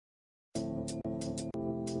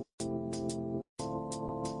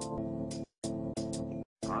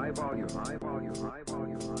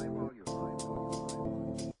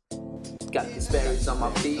Got these Sperry's on my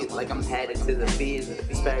feet like I'm headed to the beach.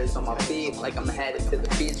 Sperry's on my feet like I'm headed to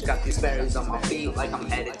the beach. Got these Sperry's on my feet like I'm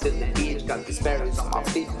headed to the beach. Got these Sperry's on my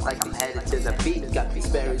feet like I'm headed to the beach. Got these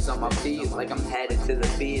Sperry's on my feet like I'm headed to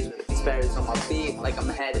the beach. Sperry's on my feet like I'm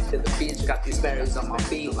headed to the beach. Got these Sperry's on my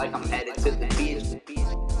feet like I'm headed to the beach.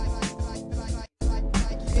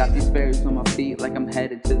 Got these Sperry's on my feet like I'm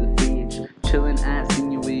headed to the beach. Chillin' at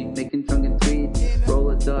senior week, making drunken tweets. Roll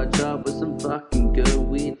a Dutch up with some fucking good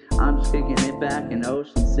weed. I'm just kicking it back in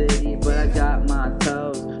Ocean City, but I got my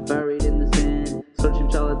toes buried in the sand.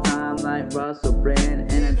 Searching all the time like Russell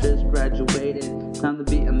Brand, and I just graduated. Time to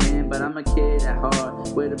be a man, but I'm a kid at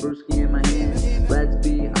heart with a brewski in my hand. Let's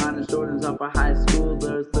be honest, Jordan's off our high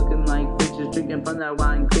schoolers, looking like bitches drinking from that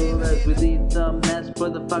wine coolers. We leave the mess for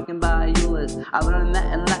the fucking Bayoulas. I learned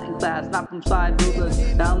that in Latin class, not from slide rulers.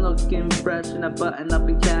 Now I'm looking fresh in a button up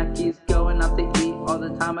in khakis, going out to eat all the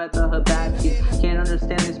time at the Hibachi. Can't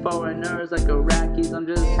understand these foreigners like Iraqis. I'm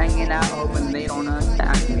just hanging out hoping they don't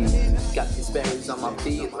attack me. Got these Sperry's on my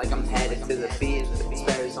feet like I'm headed to the beach.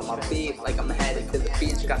 Sperry's on my feet like I'm headed to the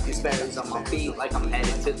beach. Got these Sperry's on my feet like I'm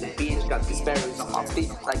headed to the beach. Got these Sperry's on my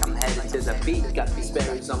feet like I'm headed to the beach. Got these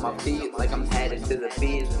Sperry's on my feet like I'm headed to the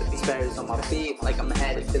beach. Sperry's on my feet like I'm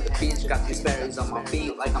headed to the beach. Got these Sperry's on my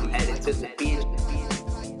feet like I'm headed to the beach.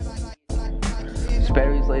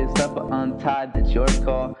 Sperry's laced up but untied, that's your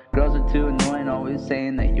call. Girls are too annoying, always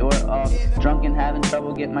saying that you're off. Drunk and having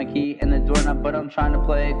trouble getting my key in the doorknob, but I'm trying to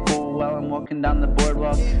play it cool while I'm walking down the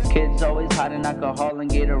boardwalk. Kids always hiding alcohol and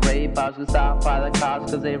Gatorade bottles. Get stopped by the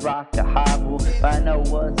cops cause they rock the hobble. But I know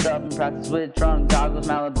what's up and practice with drunk goggles.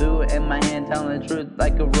 Malibu in my hand, telling the truth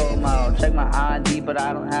like a role model. Check my ID, but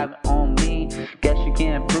I don't have it on me. Guess you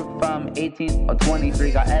can't prove if I'm 18 or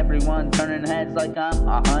 23. Got everyone turning heads like I'm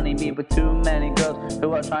a honeybee, but too many girls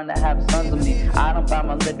who are trying to have sons of me. I don't buy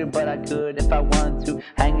my liquor, but I could if I want to.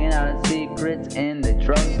 Hanging out in secrets in the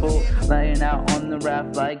drunk pool, laying out on the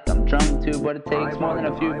raft like I'm drunk too. But it takes more than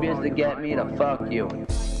a few beers to get me to fuck you.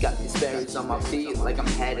 Got these Sperry's on my feet like I'm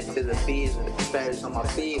headed to the beach. Sperry's on my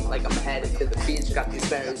feet like I'm headed to the beach. Got these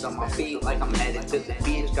Sperry's on my feet like I'm headed to the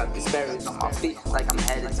beach. Got these Sperry's on my feet like I'm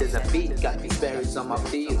headed to the beach. Got these Sperry's on my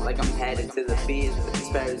feet like I'm headed to the beach.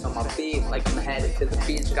 Sperry's on my feet like I'm headed to the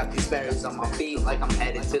beach. Got these Sperry's on my feet like I'm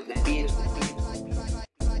headed to the beach.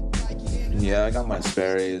 Yeah, I got my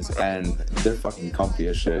Sperry's and they're fucking comfy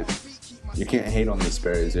as shit. You can't hate on the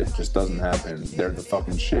Sperry's, it just doesn't happen. They're the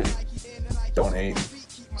fucking shit. Don't hate.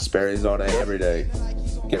 Sperry's all day, every day.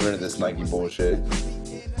 Get rid of this Nike bullshit.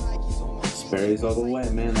 Sperry's all the way,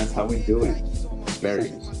 man. That's how we do it.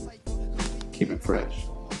 Sperry's. Keep it fresh.